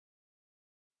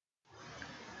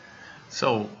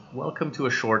So, welcome to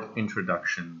a short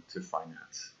introduction to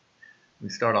finance. We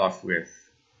start off with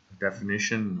a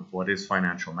definition of what is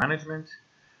financial management,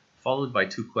 followed by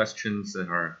two questions that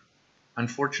are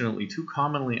unfortunately too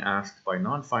commonly asked by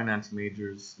non-finance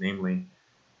majors, namely,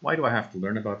 why do I have to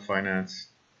learn about finance?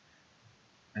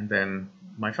 And then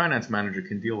my finance manager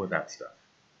can deal with that stuff.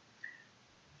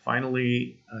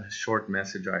 Finally, a short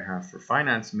message I have for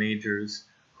finance majors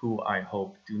who I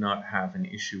hope do not have an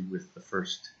issue with the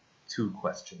first two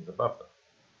questions above them.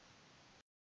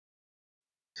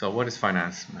 So what is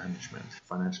finance management,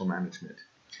 financial management?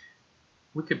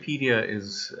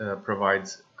 Wikipedia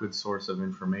provides a good source of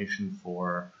information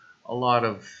for a lot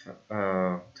of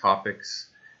topics,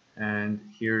 and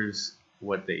here's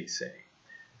what they say.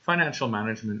 Financial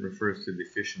management refers to the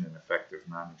efficient and effective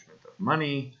management of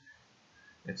money,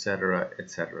 etc.,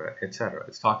 etc., etc.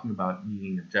 It's talking about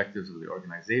meeting objectives of the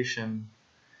organization.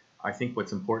 I think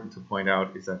what's important to point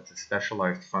out is that it's a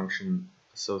specialized function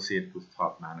associated with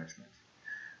top management.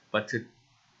 But to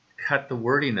cut the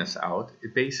wordiness out,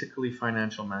 basically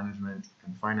financial management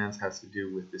and finance has to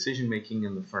do with decision making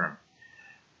in the firm.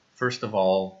 First of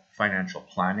all, financial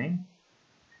planning.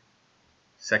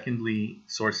 Secondly,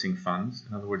 sourcing funds.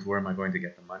 In other words, where am I going to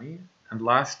get the money? And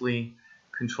lastly,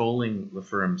 controlling the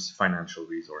firm's financial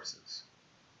resources.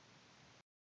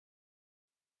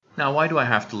 Now, why do I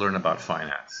have to learn about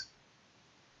finance?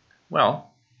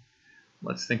 Well,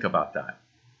 let's think about that.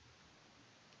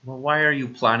 Well, why are you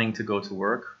planning to go to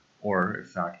work? Or, in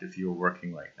fact, if you're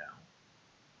working right now?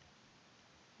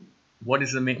 What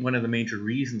is one of the major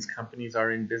reasons companies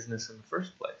are in business in the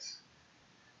first place?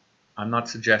 I'm not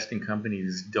suggesting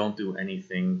companies don't do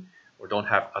anything or don't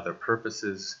have other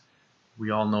purposes.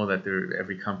 We all know that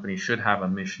every company should have a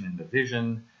mission and a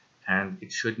vision, and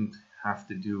it shouldn't have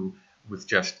to do with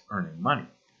just earning money.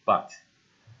 But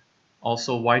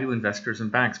also, why do investors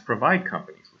and banks provide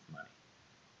companies with money?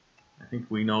 I think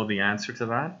we know the answer to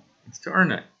that. It's to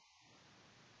earn it.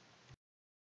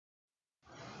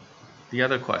 The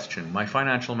other question, my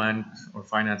financial or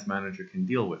finance manager can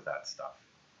deal with that stuff.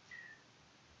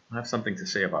 I have something to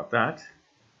say about that.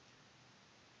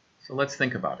 So let's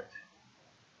think about it.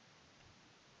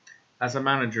 As a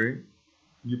manager,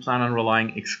 you plan on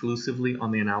relying exclusively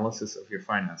on the analysis of your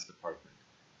finance department,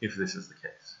 if this is the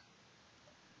case.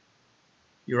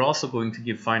 You're also going to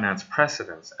give finance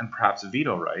precedence and perhaps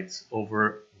veto rights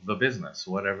over the business,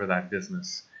 whatever that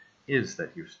business is that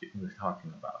you're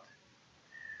talking about.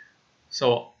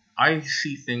 So I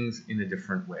see things in a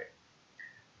different way.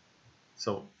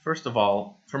 So first of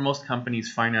all, for most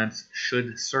companies, finance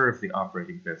should serve the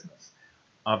operating business.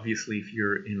 Obviously, if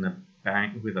you're in a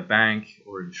bank with a bank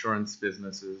or insurance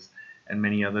businesses and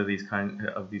many other these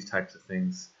types of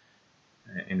things,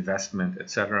 investment,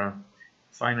 etc.,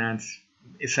 finance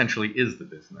essentially is the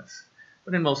business.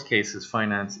 But in most cases,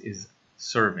 finance is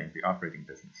serving the operating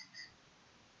businesses.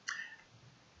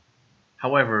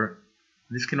 However,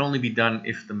 this can only be done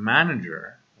if the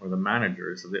manager or the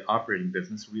managers of the operating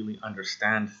business really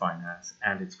understand finance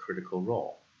and its critical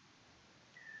role.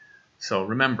 So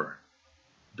remember,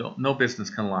 no business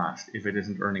can last if it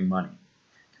isn't earning money.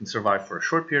 It can survive for a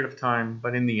short period of time,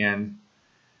 but in the end,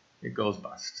 it goes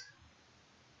bust.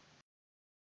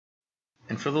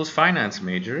 And for those finance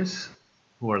majors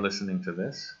who are listening to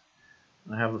this,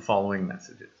 I have the following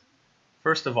messages.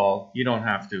 First of all, you don't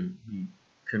have to be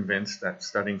convinced that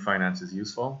studying finance is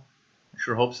useful. I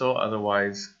sure hope so,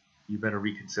 otherwise you better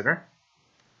reconsider.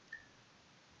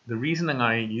 The reasoning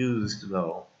I used,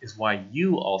 though, is why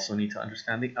you also need to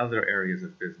understand the other areas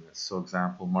of business. So,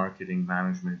 example, marketing,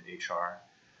 management, HR.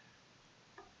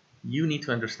 You need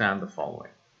to understand the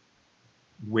following.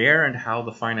 Where and how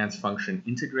the finance function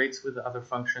integrates with the other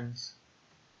functions,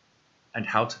 and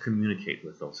how to communicate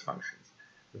with those functions.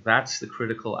 That's the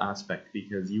critical aspect,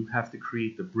 because you have to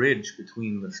create the bridge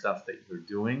between the stuff that you're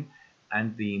doing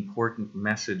and the important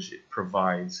message it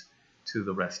provides to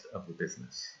the rest of the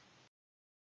business.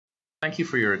 Thank you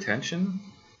for your attention,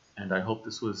 and I hope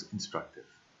this was instructive.